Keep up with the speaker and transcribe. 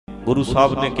गुरु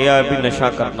साहब ने कहा भी नशा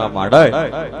करना माड़ा है,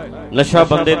 नशा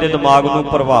बंदे दे दिमाग नूं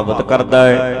प्रभावित करता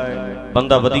है,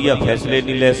 बंदा वधिया फैसले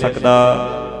नहीं ले सकता,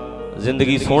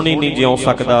 जिंदगी सोहनी नहीं जिउ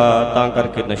सकता, तां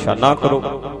करके नशा ना करो।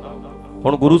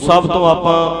 हुण गुरु साहब तो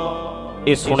आपां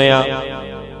ये सुनिया,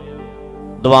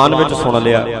 दीवान विच सुन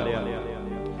लिया,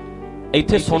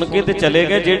 इत्थे सुन के ते चले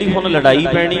गए। जिहड़ी हुण लड़ाई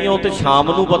पैनी है वो तो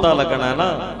शाम नूं पता लगना है ना।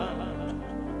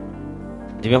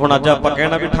 जिवें हुण अज आपां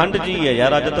कहना भी ठंड जी है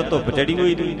यार, अज तो धुप चढ़ी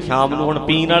हुई नहीं, शाम नूं हुण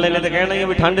पीण वाले ने तो कहना ही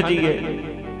भी ठंड जी है,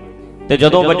 ते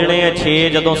जदों वजणे है 6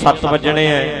 जदों 7 वजणे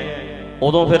है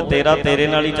उदों फिर तेरा तेरे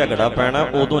नाल ही झगड़ा पैना,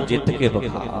 उदों जित के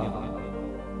विखा,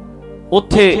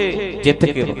 उत्थे जित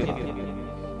के विखा।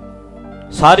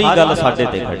 सारी गल साडे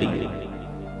ते खड़ी है,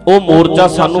 वो मोर्चा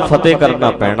सानू फतेह करना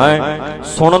पैना है।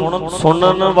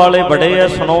 सुनन वाले बड़े है,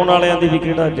 सुनाउण वालियां दी भी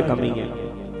किहड़ा अज कमी है,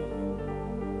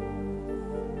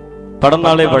 पढ़न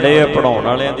वाले बड़े है, पढ़ाउण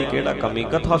वालियां दी किहड़ा कमी,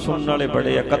 कथा सुनने वाले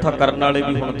बड़े है, कथा करन वाले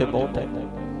भी हुण ते बहुत है,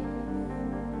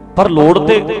 पर लोड़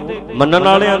ते मनन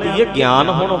वालियां दी है। ज्ञान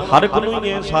हुण हर एक नूं ही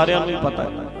है, सारियां नूं ही पता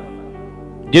है,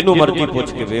 जिन्नू मर्जी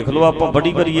पुछ के वेख लो। आपां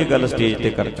बड़ी वारी ये गल स्टेज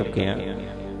ते कर चुके हैं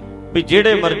भी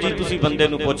जेड़े मर्जी तुसी बंदे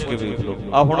नूं पुछ के वेख लो।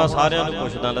 आ हुण सारियां नूं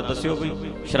पुछदा, ला दस्सिओ भी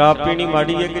शराब पीनी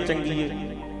माड़ी है कि चंगी है?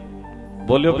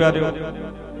 बोलियो प्यारिओ,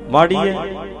 माड़ी है।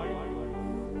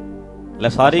 ले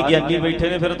सारे ज्ञानी बैठे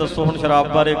ने, फिर दसो हुण शराब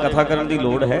बारे कथा करन दी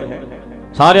लोड़ है?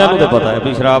 सारियां नूं ते पता है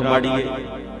भी शराब माड़ी है।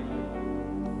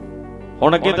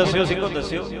 हुण अगे दस्सिओ सिंघो,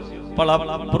 दस्सिओ भला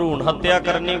भरूण हत्या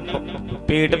करनी,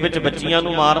 पेट विच बच्चियां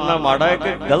नूं मारना माड़ा है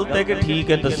कि गलत है कि ठीक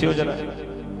है? दस्सिओ जरा,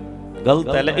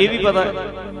 गलत है। ये भी पता है,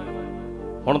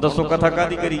 हुण दसो कथा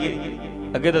कादी करिए?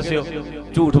 अगे दस्सिओ,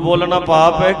 झूठ बोलना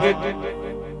पाप है कि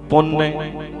पुण्य है?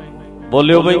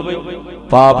 बोलियो बई,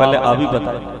 पाप है। आ भी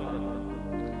पता है।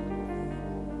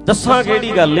 दसां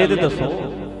केड़ी गल है? दसो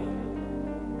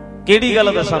केड़ी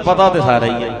गल दसां? पता तो सारा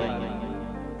ही है,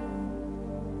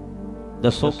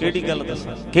 दसो केड़ी गल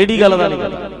दसां? केड़ी गल दा नहीं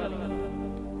पता?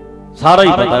 सारा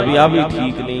ही पता भी आ भी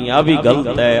ठीक नहीं, आ भी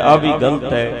गलत है, आ भी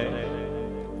गलत है।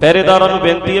 पहरेदारां नूं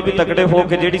बेनती है भी तकड़े हो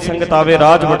के जिहड़ी संगत आवे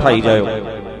राज बिठाई जाओ।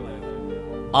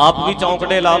 आप भी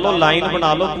चौंकड़े ला लो, लाइन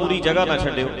बना लो, पूरी जगह ना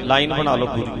छड्डिओ, लाइन बना लो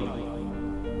पूरी।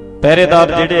 पहरेदार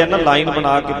जिहड़े है ना लाइन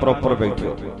बना के प्रॉपर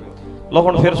बैठिओ। लो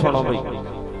हुण फिर सुनो बई,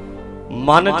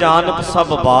 मन जानत सब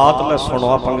बात, मैं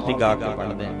सुनो पंक्ति गा के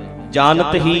पढ़दे।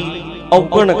 जानत ही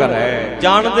औगण करे,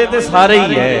 जानदे ते सारे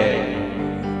ही है।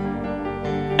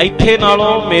 ਇੱਥੇ ਨਾਲੋਂ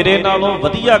ਮੇਰੇ ਨਾਲੋਂ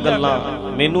ਵਧੀਆ ਗੱਲਾਂ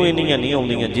ਮੈਨੂੰ ਇੰਨੀਆਂ ਨਹੀਂ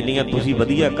ਆਉਂਦੀਆਂ ਜਿੰਨੀਆਂ ਤੁਸੀਂ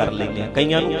ਵਧੀਆ ਕਰ ਲੈਂਦੇ ਆ।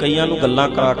 ਕਈਆਂ ਨੂੰ ਗੱਲਾਂ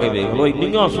ਕਰਾ ਕੇ ਵੇਖ ਲਓ,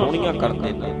 ਇੰਨੀਆਂ ਸੋਹਣੀਆਂ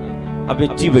ਕਰਦੇ ਨੇ, ਆ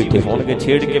ਵਿੱਚ ਹੀ ਬੈਠੇ ਹੋਣਗੇ,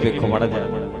 ਛੇੜ ਕੇ ਵੇਖੋ ਮਾੜਾ ਜਿਹਾ,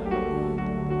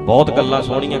 ਬਹੁਤ ਗੱਲਾਂ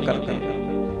ਸੋਹਣੀਆਂ ਕਰਦੇ।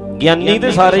 ਗਿਆਨੀ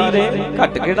ਤੇ ਸਾਰੇ ਹੀ ਨੇ,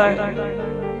 ਘੱਟ ਕਿਹੜਾ ਹੈ।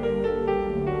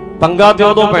 ਪੰਗਾ ਤੇ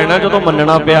ਉਦੋਂ ਪੈਣਾ ਜਦੋਂ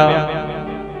ਮੰਨਣਾ ਪਿਆ,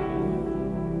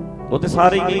 ਉਹ ਤੇ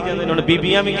ਸਾਰੇ ਹੀ ਕਹੀ ਜਾਂਦੇ ਨੇ। ਹੁਣ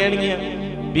ਬੀਬੀਆਂ ਵੀ ਕਹਿਣਗੀਆਂ,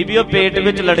 ਬੀਬੀਓ पेट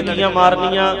ਵਿੱਚ ਲੜਕੀਆਂ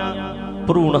ਮਾਰਨੀਆਂ,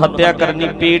 भरूण हत्या करनी,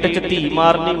 पेट च धी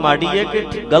मारनी माड़ी है कि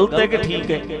गलत है कि ठीक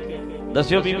है?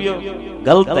 दस्सिओ बीबियो,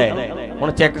 गलत है।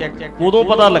 हुण चेक उदों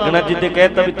पता लगना जिद्दे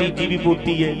कहता भी तीजी भी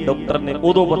पोती है डॉक्टर ने,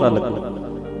 उदों पता लगना।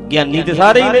 ज्ञानी ते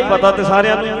सारे ही ने, पता ते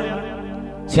सारियां नूं,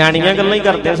 सियाणियां गल्लां ही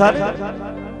करदे सारे।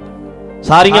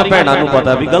 सारियां भैणां नूं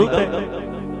पता भी गलत है।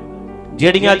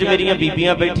 ਜਿਹੜੀਆਂ ਅੱਜ ਮੇਰੀਆਂ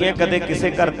ਬੀਬੀਆਂ ਬੈਠੀਆਂ, ਕਦੇ ਕਿਸੇ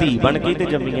ਘਰ ਧੀ ਬਣ ਕੇ ਤੇ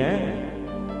ਜੰਮੀਆਂ,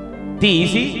 ਧੀ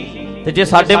ਸੀ। ਤੇ ਜੇ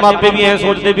ਸਾਡੇ ਮਾਪੇ ਵੀ ਐ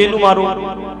ਸੋਚਦੇ ਵੀ ਇਹਨੂੰ ਮਾਰੋ,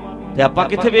 ਤੇ ਆਪਾਂ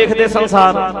ਕਿੱਥੇ ਵੇਖਦੇ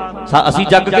ਸੰਸਾਰ? ਅਸੀਂ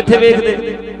ਜੱਗ ਕਿੱਥੇ ਵੇਖਦੇ?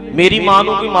 ਮੇਰੀ ਮਾਂ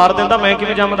ਨੂੰ ਕੋਈ ਮਾਰ ਦਿੰਦਾ, ਮੈਂ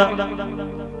ਕਿਵੇਂ ਜੰਮਦਾ?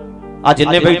 ਆ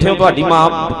ਜਿੰਨੇ ਬੈਠੇ ਹੋ, ਤੁਹਾਡੀ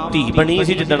ਮਾਂ ਧੀ ਬਣੀ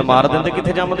ਸੀ ਜਿੱਦਣ ਮਾਰ ਦਿੰਦੇ,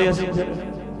 ਕਿੱਥੇ ਜੰਮਦੇ ਅਸੀਂ?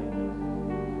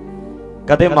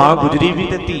 ਕਦੇ ਮਾਂ ਗੁਜਰੀ ਵੀ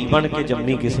ਤੇ ਧੀ ਬਣ ਕੇ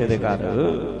ਜੰਮੀ ਕਿਸੇ ਦੇ ਘਰ।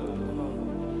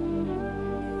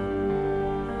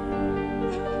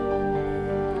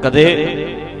 ਕਦੇ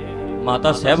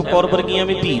ਮਾਤਾ ਸਾਹਿਬ ਕੌਰ ਵਰਗੀਆਂ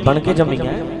ਵੀ ਧੀ ਬਣ ਕੇ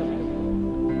ਜੰਮੀਆਂ,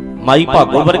 ਮਾਈ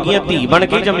ਭਾਗੋ ਵਰਗੀਆਂ ਧੀ ਬਣ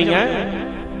ਕੇ ਜੰਮੀਆਂ।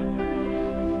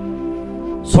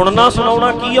 ਸੁਣਨਾ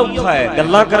ਸੁਣਾਉਣਾ ਕੀ ਔਖਾ ਹੈ,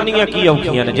 ਗੱਲਾਂ ਕਰਨੀਆਂ ਕੀ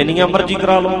ਔਖੀਆਂ ਨੇ, ਜਿੰਨੀਆਂ ਮਰਜ਼ੀ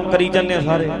ਕਰਾ ਲਓ, ਕਰੀ ਜਾਂਦੇ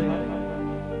ਸਾਰੇ।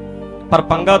 ਪਰ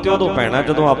ਪੰਗਾ ਤੇ ਉਦੋਂ ਪੈਣਾ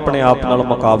ਜਦੋਂ ਆਪਣੇ ਆਪ ਨਾਲ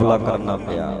ਮੁਕਾਬਲਾ ਕਰਨਾ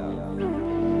ਪਿਆ।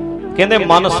 ਕਹਿੰਦੇ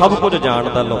ਮਨ ਸਭ ਕੁਝ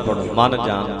ਜਾਣਦਾ ਲੋਕੜ, ਮਨ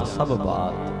ਜਾਣਦਾ ਸਭ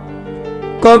ਬਾਤ।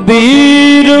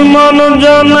 कबीर मन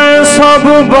जाने सब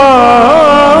बात,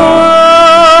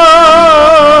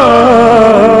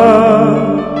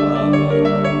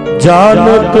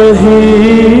 जानत ही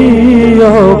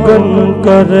औगन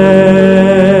करे,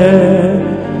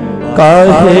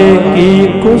 काहे की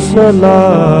कुशला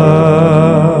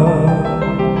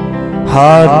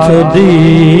हाथ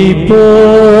दीप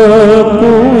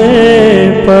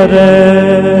कुएं परे।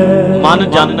 मन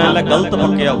जानना है गलत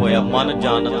पक्या होया, मन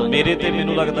जानत मेरे ते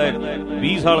मैनू लगता है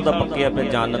 20 साल का पक्या पे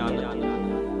जानत।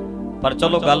 पर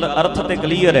चलो गल अर्थ ते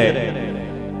क्लीयर है।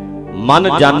 ਮਨ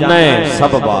ਜਾਣੈ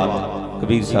ਸਭ ਬਾਤ।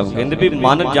 ਕਬੀਰ ਸਾਹਿਬ ਕਹਿੰਦੇ ਵੀ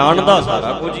ਮਨ ਜਾਣਦਾ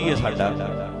ਸਾਰਾ ਕੁਝ ਹੀ ਹੈ ਸਾਡਾ।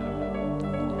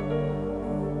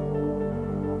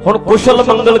 ਹੁਣ ਕੁਸ਼ਲ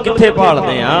ਮੰਗਲ ਕਿੱਥੇ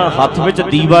ਭਾਲਦੇ ਆ? ਹੱਥ ਵਿੱਚ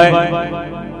ਦੀਵਾ ਹੈ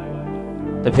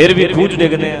ਤੇ ਫਿਰ ਵੀ ਖੂਜ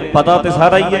ਡਿੱਗਦੇ ਆ, ਪਤਾ ਤੇ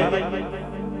ਸਾਰਾ ਹੀ ਹੈ।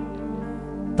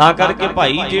 ਤਾਂ ਕਰਕੇ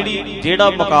ਭਾਈ ਜਿਹੜਾ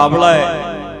ਮੁਕਾਬਲਾ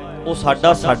ਹੈ ਉਹ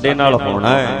ਸਾਡੇ ਨਾਲ ਹੋਣਾ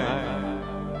ਹੈ।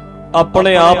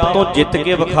 ਆਪਣੇ ਆਪ ਤੋਂ ਜਿੱਤ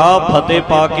ਕੇ ਵਿਖਾ, ਫਤਿਹ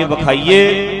ਪਾ ਕੇ ਵਿਖਾਈਏ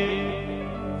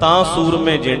ਤਾਂ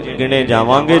ਸੂਰਮੇ ਗਿਣੇ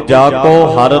ਜਾਵਾਂਗੇ। ਜਾ ਕੋ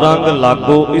ਹਰ ਰੰਗ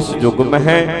ਲਾਗੋ ਇਸ ਯੁਗ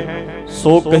ਮਹਿ,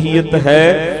 ਸੋ ਕਹੀਤ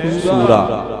ਹੈ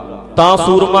ਸੂਰਾ। ਤਾਂ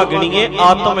ਸੂਰਮਾ ਗਿਣੀਏ,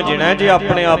 ਆਤਮ ਜਿਣਾ। ਜੇ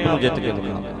ਆਪਣੇ ਆਪ ਨੂੰ ਜਿੱਤ ਕੇ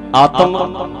ਵਿਖਾ,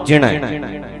 ਆਤਮ ਜਿਣਾ।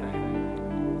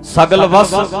 ਸਗਲ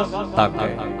ਵਸ ਤਾਕੈ,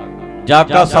 ਜਾ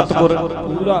ਕਾ ਸਤਿਗੁਰ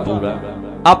ਪੂਰਾ।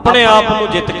 ਆਪਣੇ ਆਪ ਨੂੰ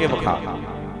ਜਿੱਤ ਕੇ ਵਿਖਾ,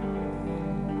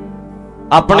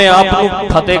 ਆਪਣੇ ਆਪ ਨੂੰ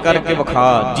ਫਤਿਹ ਕਰਕੇ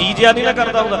ਵਿਖਾ। ਜੀ ਜਿਆ ਨਹੀਂ ਨਾ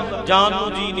ਕਰਦਾ ਹੁੰਦਾ, ਜਾਣ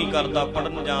ਨੂੰ ਜੀ ਨਹੀਂ ਕਰਦਾ,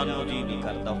 ਪੜਨ ਜਾਣ ਨੂੰ ਜੀ ਨਹੀਂ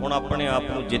ਕਰਦਾ। ਹੁਣ ਆਪਣੇ ਆਪ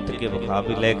ਨੂੰ ਜਿੱਤ ਕੇ ਵਿਖਾ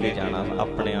ਵੀ ਲੈ ਕੇ ਜਾਣਾ,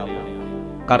 ਆਪਣੇ ਆਪ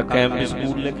ਕਰ ਕੈਂਪ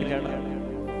ਸਕੂਲ ਲੈ ਕੇ ਜਾਣਾ।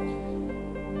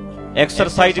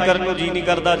 ਐਕਸਰਸਾਈਜ਼ ਕਰਨ ਨੂੰ ਜੀ ਨਹੀਂ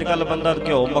ਕਰਦਾ। ਅੱਜ ਕੱਲ ਬੰਦਾ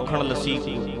ਘਿਓ ਮੱਖਣ ਲੱਸੀ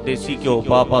ਦੇਸੀ ਘਿਓ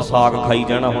ਪਾ ਸਾਗ ਖਾਈ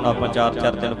ਜਾਣਾ। ਹੁਣ ਆਪਾਂ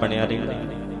 4-4 ਦਿਨ ਬਣਿਆ ਰਹਿੰਦਾ,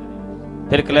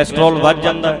 ਫਿਰ ਕੋਲੇਸਟ੍ਰੋਲ ਵੱਧ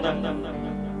ਜਾਂਦਾ,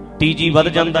 TG ਵੱਧ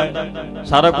ਜਾਂਦਾ,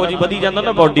 ਸਾਰਾ ਕੁਝ ਹੀ ਵਧੀ ਜਾਂਦਾ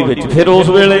ਨਾ ਬੋਡੀ ਵਿੱਚ। ਫਿਰ ਉਸ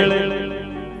ਵੇਲੇ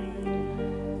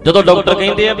ਜਦੋਂ ਡਾਕਟਰ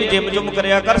ਕਹਿੰਦੇ ਆ ਵੀ ਜਿਮ ਜੁਮ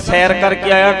ਕਰਿਆ ਕਰ, ਸੈਰ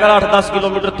ਕਰਕੇ ਆਇਆ ਕਰ, 8-10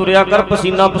 ਕਿਲੋਮੀਟਰ ਤੁਰਿਆ ਕਰ,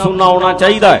 ਪਸੀਨਾ ਪਸੂਨਾ ਆਉਣਾ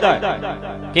ਚਾਹੀਦਾ ਹੈ,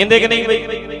 ਕਹਿੰਦੇ ਕਿ ਨਹੀਂ ਬਈ?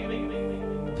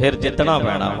 ਫਿਰ ਜਿੱਤਣਾ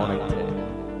ਪੈਣਾ ਹੁਣ ਇੱਥੇ।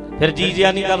 ਫਿਰ ਜੀ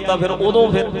ਜਿਆ ਨਹੀਂ ਕਰਦਾ, ਫਿਰ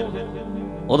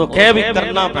ਉਦੋਂ ਕਹਿ ਵੀ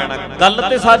ਕਰਨਾ ਪੈਣਾ। ਗੱਲ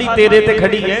ਤੇ ਸਾਰੀ ਤੇਰੇ ਤੇ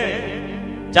ਖੜੀ ਹੈ,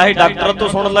 ਚਾਹੇ ਡਾਕਟਰ ਤੋਂ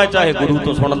ਸੁਣ ਲੈ, ਚਾਹੇ ਗੁਰੂ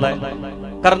ਤੋਂ ਸੁਣ ਲੈ,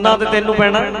 ਕਰਨਾ ਤੇ ਤੈਨੂੰ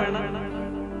ਪੈਣਾ।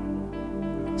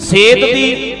 ਸਿਹਤ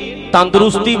ਦੀ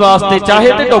ਤੰਦਰੁਸਤੀ ਵਾਸਤੇ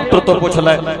ਚਾਹੇ ਤੇ ਡਾਕਟਰ ਤੋਂ ਪੁੱਛ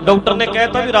ਲੈ। ਡਾਕਟਰ ਨੇ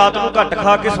ਕਹਿਤਾ ਵੀ ਰਾਤ ਨੂੰ ਘੱਟ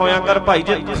ਖਾ ਕੇ ਸੋਇਆ ਕਰ ਭਾਈ,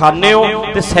 ਜੇ ਖਾਣੇ ਹੋ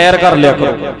ਤੇ ਸੈਰ ਕਰ ਲਿਆ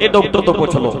ਕਰੋ, ਇਹ ਡਾਕਟਰ ਤੋਂ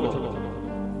ਪੁੱਛ ਲਓ।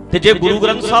 ਤੇ ਜੇ ਗੁਰੂ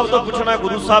ਗ੍ਰੰਥ ਸਾਹਿਬ ਤੋਂ ਪੁੱਛਣਾ,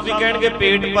 ਗੁਰੂ ਸਾਹਿਬ ਵੀ ਕਹਿਣਗੇ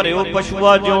ਪੇਟ ਭਰਿਓ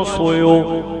ਪਸ਼ੂਆ ਜਿਉ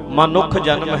ਸੋਇਓ, ਮਨੁੱਖ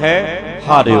ਜਨਮ ਹੈ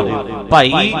ਹਾਰਿਓ।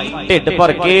 ਭਾਈ ਢਿੱਡ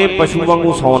ਭਰ ਕੇ ਪਸ਼ੂ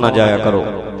ਵਾਂਗੂ ਸੌ ਨਾ ਜਾਇਆ ਕਰੋ,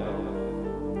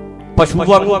 ਪਸ਼ੂ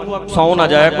ਵਾਂਗੂ ਸੌ ਨਾ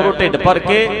ਜਾਇਆ ਕਰੋ। ਢਿੱਡ ਭਰ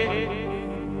ਕੇ,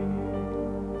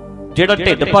 ਜਿਹੜਾ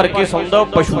ਢਿੱਡ ਭਰ ਕੇ ਸੌਂਦਾ ਉਹ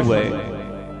ਪਸ਼ੂ ਹੈ,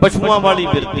 ਪਸ਼ੂਆਂ ਵਾਲੀ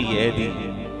ਬਿਰਤੀ ਹੈ ਇਹਦੀ।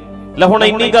 ਲੈ ਹੁਣ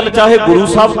ਇੰਨੀ ਗੱਲ ਚਾਹੇ ਗੁਰੂ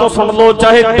ਸਾਹਿਬ ਤੋਂ ਸੁਣ ਲਓ,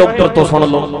 ਚਾਹੇ ਡਾਕਟਰ ਤੋਂ ਸੁਣ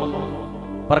ਲਓ,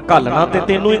 ਪਰ ਘੱਲਣਾ ਤੇ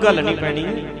ਤੈਨੂੰ ਹੀ ਘੱਲਣੀ ਪੈਣੀ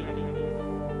ਹੈ,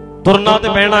 ਤੁਰਨਾ ਤੇ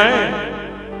ਪੈਣਾ ਹੈ।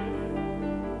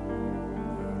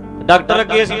 ਡਾਕਟਰ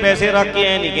ਅੱਗੇ ਅਸੀਂ ਪੈਸੇ ਰੱਖ ਕੇ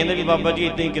ਐ ਨਹੀਂ ਕਹਿੰਦੇ ਵੀ ਬਾਬਾ ਜੀ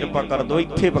ਇਦਾਂ ਹੀ ਕਿਰਪਾ ਕਰ ਦਿਓ,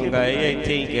 ਇੱਥੇ ਪੰਗਾ ਹੈ,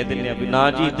 ਇੱਥੇ ਹੀ ਕਹਿ ਦਿੰਦੇ ਆ ਵੀ ਨਾ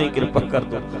ਜੀ ਇਦਾਂ ਹੀ ਕਿਰਪਾ ਕਰ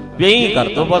ਦਿਓ, ਵੀ ਇਹੀ ਕਰ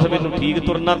ਦਿਓ ਬਸ, ਮੈਨੂੰ ਠੀਕ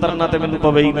ਤੁਰਨਾ ਤਰਨਾ ਤੇ ਮੈਨੂੰ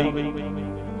ਪਵੇ ਹੀ ਨਹੀਂ,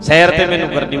 ਸੈਰ ਤੇ ਮੈਨੂੰ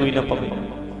ਕਰਨੀ ਹੋਈ ਨਾ ਪਵੇ।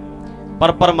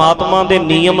 ਪਰ ਪਰਮਾਤਮਾ ਦੇ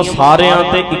ਨਿਯਮ ਸਾਰਿਆਂ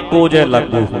ਤੇ ਇੱਕੋ ਜਿਹੇ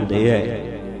ਲਾਗੂ ਹੁੰਦੇ ਐ।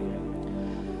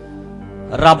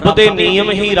 ਰੱਬ ਦੇ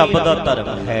ਨਿਯਮ ਹੀ ਰੱਬ ਦਾ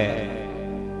ਧਰਮ ਹੈ।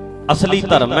 ਅਸਲੀ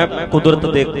ਧਰਮ ਹੈ ਕੁਦਰਤ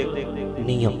ਦੇ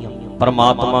ਨਿਯਮ,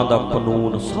 ਪਰਮਾਤਮਾ ਦਾ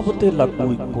ਕਾਨੂੰਨ ਸਭ ਤੇ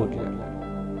ਲਾਗੂ ਇੱਕੋ ਜਿਹਾ।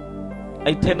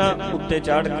 ਇੱਥੇ ਨਾ ਉੱਤੇ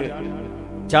ਚੜ੍ਹ ਕੇ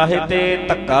ਚਾਹੇ ਤੇ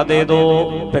ਧੱਕਾ ਦੇ ਦੋ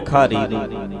ਭਿਖਾਰੀ ਨੂੰ,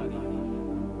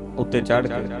 ਉੱਤੇ ਚੜ੍ਹ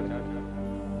ਕੇ,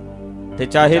 ਤੇ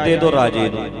ਚਾਹੇ ਦੇ ਦੋ ਰਾਜੇ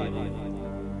ਨੂੰ,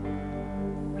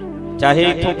 ਚਾਹੇ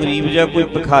ਇੱਥੋਂ ਗਰੀਬ ਜਿਹਾ ਕੋਈ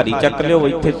ਭਿਖਾਰੀ ਚੱਕ ਲਿਓ,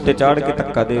 ਇੱਥੇ ਉੱਤੇ ਚਾੜ ਕੇ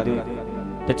ਧੱਕਾ ਦੇ ਦਿਓ,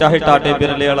 ਤੇ ਚਾਹੇ ਟਾਟੇ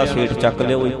ਬਿਰਲੇ ਵਾਲਾ ਸੇਠ ਚੱਕ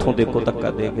ਲਿਓ, ਇੱਥੋਂ ਦੇਖੋ ਧੱਕਾ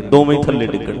ਦੇ ਕੇ ਦੋਵੇਂ ਥੱਲੇ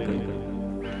ਡਿੱਗਣਗੇ।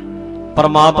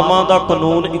 ਪਰਮਾਤਮਾ ਦਾ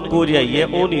ਕਾਨੂੰਨ ਇੱਕੋ ਜਿਹਾ ਹੀ ਹੈ,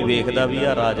 ਉਹ ਨਹੀਂ ਵੇਖਦਾ ਵੀ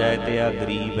ਆਹ ਰਾਜਾ ਹੈ ਤੇ ਆਹ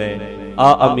ਗਰੀਬ ਹੈ,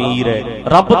 ਆਹ ਅਮੀਰ ਹੈ।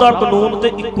 ਰੱਬ ਦਾ ਕਾਨੂੰਨ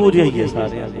ਤੇ ਇੱਕੋ ਜਿਹਾ ਹੀ ਹੈ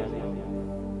ਸਾਰਿਆਂ ਦੇ।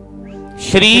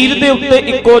 ਸਰੀਰ ਦੇ ਉੱਤੇ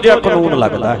ਇੱਕੋ ਜਿਹਾ ਕਾਨੂੰਨ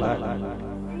ਲੱਗਦਾ ਹੈ।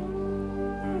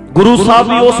 ਗੁਰੂ ਸਾਹਿਬ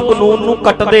ਵੀ ਉਸ ਕਾਨੂੰਨ ਨੂੰ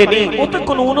ਕੱਟਦੇ ਨਹੀਂ, ਉਹ ਤੇ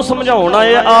ਕਾਨੂੰਨ ਸਮਝਾਉਣ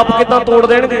ਆਏ, ਆਪ ਕਿੱਦਾਂ ਤੋੜ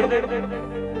ਦੇਣਗੇ।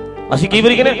 ਅਸੀਂ ਕਈ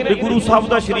ਵਾਰੀ ਕਹਿੰਦੇ ਵੀ ਗੁਰੂ ਸਾਹਿਬ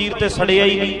ਦਾ ਸਰੀਰ ਤੇ ਸੜਿਆ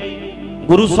ਹੀ ਨਹੀਂ,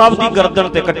 ਗੁਰੂ ਸਾਹਿਬ ਦੀ ਗਰਦਨ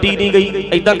ਤੇ ਕੱਟੀ ਨਹੀਂ ਗਈ,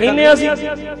 ਏਦਾਂ ਕਹਿੰਦੇ ਆ ਅਸੀਂ।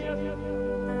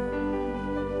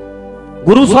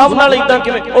 ਗੁਰੂ ਸਾਹਿਬ ਨਾਲ ਏਦਾਂ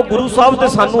ਕਿਵੇਂ? ਉਹ ਗੁਰੂ ਸਾਹਿਬ ਤੇ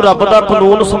ਸਾਨੂੰ ਰੱਬ ਦਾ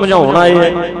ਕਾਨੂੰਨ ਸਮਝਾਉਣ ਆਏ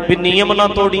ਹੈ ਵੀ ਨਿਯਮ ਨਾ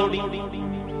ਤੋੜੀ,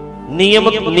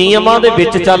 ਨਿਯਮਾਂ ਦੇ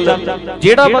ਵਿੱਚ ਚੱਲ।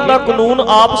 ਜਿਹੜਾ ਬੰਦਾ ਕਾਨੂੰਨ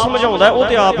ਆਪ ਸਮਝਾਉਂਦਾ ਉਹ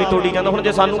ਤੇ ਆਪ ਹੀ ਤੋੜੀ ਜਾਂਦਾ। ਹੁਣ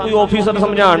ਜੇ ਸਾਨੂੰ ਕੋਈ ਆਫੀਸਰ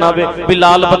ਸਮਝਾਉਣ ਆਵੇ ਵੀ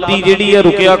ਲਾਲ ਬੱਤੀ ਜਿਹੜੀ ਹੈ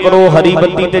ਰੁਕਿਆ ਕਰੋ, ਹਰੀ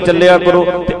ਬੱਤੀ ਤੇ ਚੱਲਿਆ ਕਰੋ,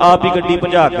 ਤੇ ਆਪ ਹੀ ਗੱਡੀ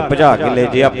ਭਜਾ ਕੇ ਲੈ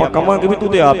ਜੇ, ਆਪਾਂ ਕਵਾਂਗੇ ਵੀ ਤੂੰ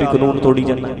ਤੇ ਆਪ ਹੀ ਕਾਨੂੰਨ ਤੋੜੀ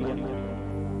ਜਾਂਦਾ।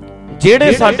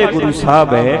 ਜਿਹੜੇ ਸਾਡੇ ਗੁਰੂ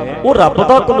ਸਾਹਿਬ ਹੈ ਉਹ ਰੱਬ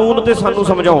ਦਾ ਕਾਨੂੰਨ ਤੇ ਸਾਨੂੰ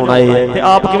ਸਮਝਾਉਣ ਆਏ ਹੈ, ਤੇ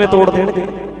ਆਪ ਕਿਵੇਂ ਤੋੜ ਦੇਣਗੇ?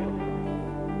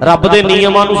 ਰੱਬ ਦੇ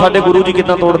ਨਿਯਮਾਂ ਨੂੰ ਸਾਡੇ ਗੁਰੂ ਜੀ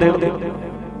ਕਿੱਦਾਂ ਤੋੜ ਦੇਣਗੇ?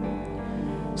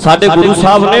 ਸਾਡੇ ਗੁਰੂ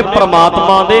ਸਾਹਿਬ ਨੇ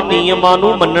ਪਰਮਾਤਮਾ ਦੇ ਨਿਯਮਾਂ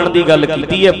ਨੂੰ ਮੰਨਣ ਦੀ ਗੱਲ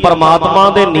ਕੀਤੀ ਹੈ। ਪਰਮਾਤਮਾ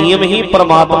ਦੇ ਨਿਯਮ ਹੀ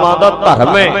ਪਰਮਾਤਮਾ ਦਾ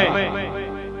ਧਰਮ ਹੈ।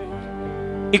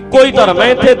 ਇੱਕੋ ਹੀ ਧਰਮ ਹੈ,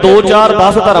 ਇੱਥੇ 2 4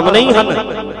 10 ਧਰਮ ਨਹੀਂ ਹਨ।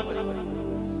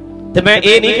 ਤੇ ਮੈਂ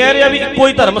ਇਹ ਨਹੀਂ ਕਹਿ ਰਿਹਾ ਵੀ ਇੱਕੋ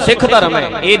ਹੀ ਧਰਮ ਸਿੱਖ ਧਰਮ ਹੈ,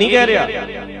 ਇਹ ਨਹੀਂ ਕਹਿ ਰਿਹਾ।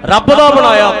 ਰੱਬ ਦਾ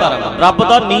ਬਣਾਇਆ ਧਰਮ, ਰੱਬ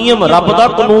ਦਾ ਨਿਯਮ, ਰੱਬ ਦਾ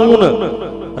ਕਾਨੂੰਨ,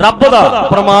 ਰੱਬ ਦਾ,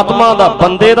 ਪਰਮਾਤਮਾ ਦਾ,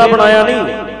 ਬੰਦੇ ਦਾ ਬਣਾਇਆ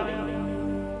ਨਹੀਂ।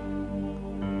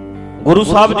 ਗੁਰੂ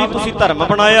ਸਾਹਿਬ ਜੀ ਤੁਸੀਂ ਧਰਮ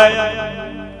ਬਣਾਇਆ ਹੈ,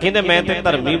 ਕਹਿੰਦੇ ਮੈਂ ਤੇ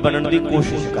ਧਰਮੀ ਬਣਨ ਦੀ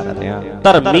ਕੋਸ਼ਿਸ਼ ਕਰ ਰਿਹਾ,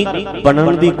 ਧਰਮੀ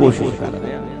ਬਣਨ ਦੀ ਕੋਸ਼ਿਸ਼ ਕਰ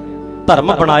ਰਿਹਾ।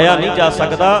 ਧਰਮ ਬਣਾਇਆ ਨਹੀਂ ਜਾ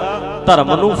ਸਕਦਾ,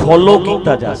 ਧਰਮ ਨੂੰ ਫੋਲੋ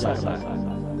ਕੀਤਾ ਜਾ ਸਕਦਾ।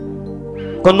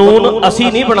 ਕਾਨੂੰਨ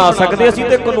ਅਸੀਂ ਨਹੀਂ ਬਣਾ ਸਕਦੇ, ਅਸੀਂ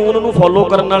ਤੇ ਕਾਨੂੰਨ ਨੂੰ ਫੋਲੋ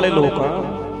ਕਰਨ ਵਾਲੇ ਲੋਕ ਆ।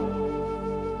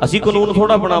 ਅਸੀਂ ਕਾਨੂੰਨ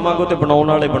ਥੋੜਾ ਬਣਾਵਾਂਗੇ ਤੇ ਬਣਾਉਣ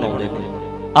ਵਾਲੇ ਬਣਾਉਂਦੇ ਨੇ।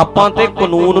 ਆਪਾਂ ਤੇ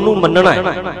ਕਾਨੂੰਨ ਨੂੰ ਮੰਨਣਾ ਹੈ।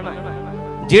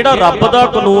 ਜਿਹੜਾ ਰੱਬ ਦਾ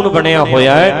ਕਾਨੂੰਨ ਬਣਿਆ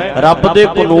ਹੋਇਆ ਹੈ, ਰੱਬ ਦੇ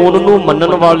ਕਾਨੂੰਨ ਨੂੰ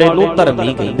ਮੰਨਣ ਵਾਲੇ ਨੂੰ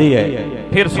ਧਰਮੀ ਕਹਿੰਦੇ ਐ।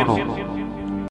 ਫਿਰ ਸੁਣੋ,